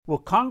Will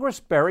Congress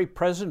bury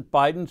President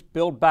Biden's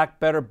Build Back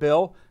Better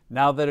bill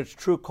now that its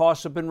true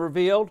costs have been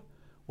revealed?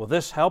 Will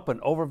this help an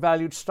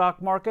overvalued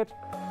stock market?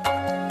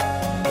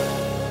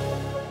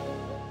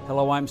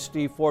 Hello, I'm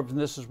Steve Forbes, and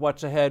this is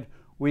What's Ahead,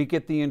 where you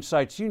get the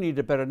insights you need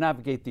to better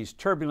navigate these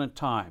turbulent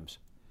times.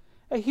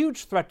 A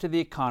huge threat to the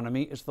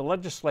economy is the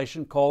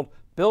legislation called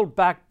Build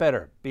Back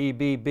Better,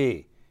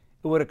 BBB.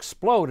 It would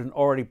explode an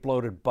already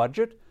bloated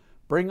budget,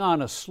 bring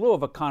on a slew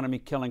of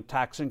economy-killing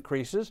tax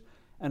increases,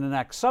 and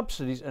enact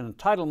subsidies and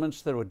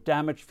entitlements that would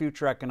damage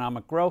future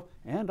economic growth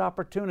and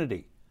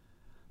opportunity.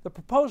 The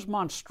proposed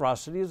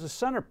monstrosity is the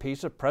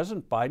centerpiece of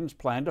President Biden's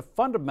plan to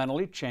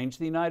fundamentally change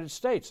the United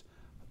States.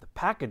 But the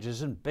package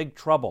is in big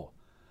trouble.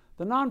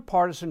 The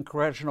Nonpartisan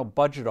Congressional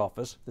Budget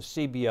Office, the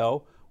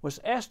CBO, was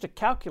asked to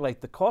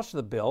calculate the cost of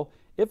the bill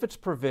if its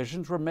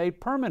provisions were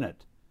made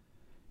permanent.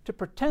 To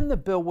pretend the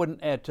bill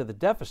wouldn't add to the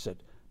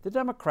deficit, the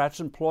Democrats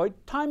employed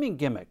timing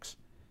gimmicks.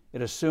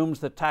 It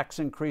assumes that tax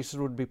increases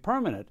would be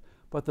permanent,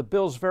 but the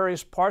bill's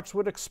various parts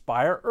would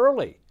expire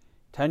early.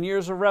 10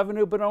 years of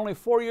revenue, but only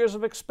 4 years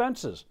of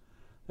expenses.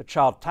 The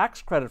child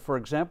tax credit, for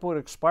example, would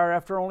expire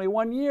after only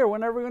 1 year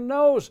when everyone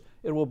knows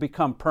it will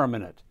become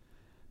permanent.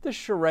 This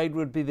charade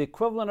would be the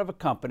equivalent of a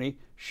company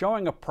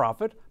showing a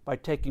profit by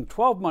taking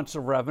 12 months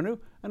of revenue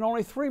and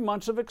only 3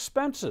 months of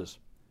expenses.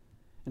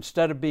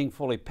 Instead of being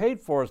fully paid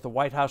for, as the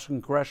White House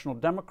and congressional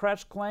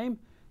Democrats claim,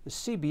 the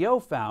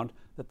CBO found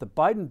that the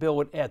Biden bill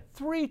would add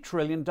 $3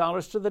 trillion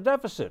to the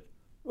deficit.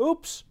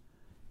 Oops!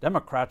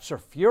 Democrats are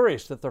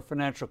furious that their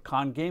financial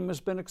con game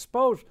has been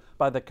exposed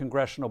by the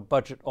Congressional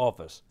Budget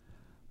Office.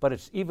 But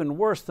it's even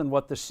worse than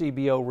what the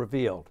CBO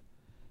revealed.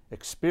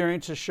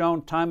 Experience has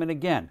shown time and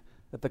again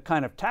that the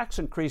kind of tax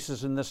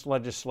increases in this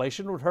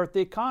legislation would hurt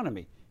the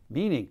economy,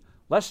 meaning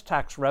less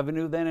tax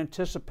revenue than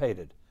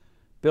anticipated.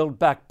 Build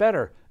Back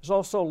Better is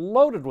also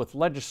loaded with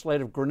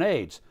legislative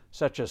grenades,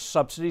 such as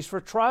subsidies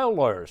for trial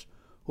lawyers,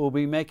 who will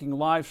be making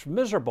lives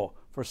miserable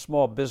for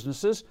small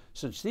businesses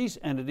since these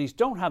entities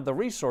don't have the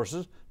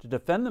resources to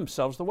defend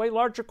themselves the way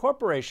larger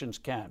corporations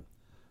can.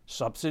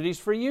 Subsidies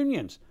for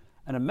unions,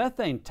 and a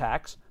methane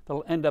tax that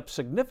will end up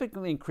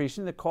significantly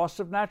increasing the cost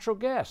of natural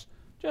gas,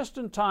 just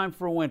in time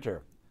for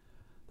winter.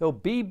 Though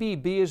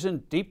BBB is in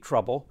deep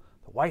trouble,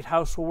 the White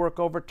House will work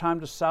overtime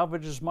to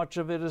salvage as much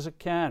of it as it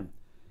can.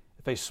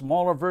 If a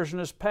smaller version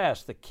is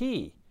passed, the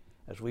key,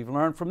 as we've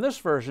learned from this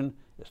version,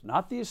 is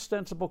not the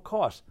ostensible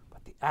cost,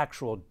 but the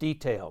actual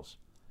details.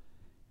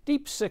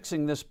 Deep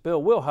sixing this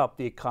bill will help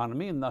the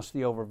economy and thus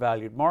the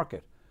overvalued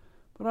market.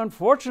 But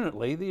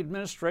unfortunately, the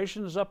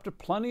administration is up to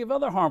plenty of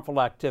other harmful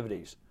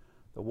activities.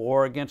 The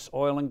war against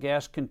oil and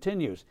gas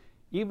continues,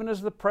 even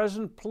as the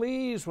president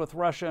pleads with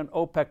Russia and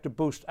OPEC to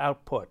boost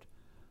output.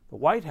 The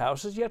White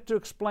House is yet to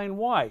explain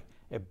why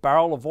a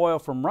barrel of oil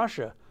from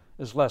Russia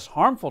is less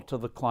harmful to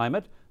the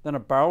climate than a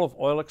barrel of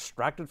oil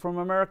extracted from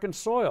American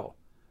soil.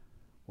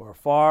 We're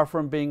far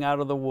from being out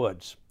of the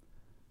woods.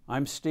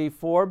 I'm Steve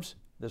Forbes.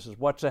 This is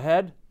What's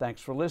Ahead. Thanks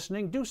for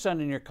listening. Do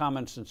send in your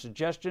comments and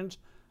suggestions.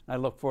 I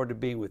look forward to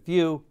being with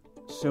you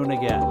soon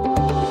again.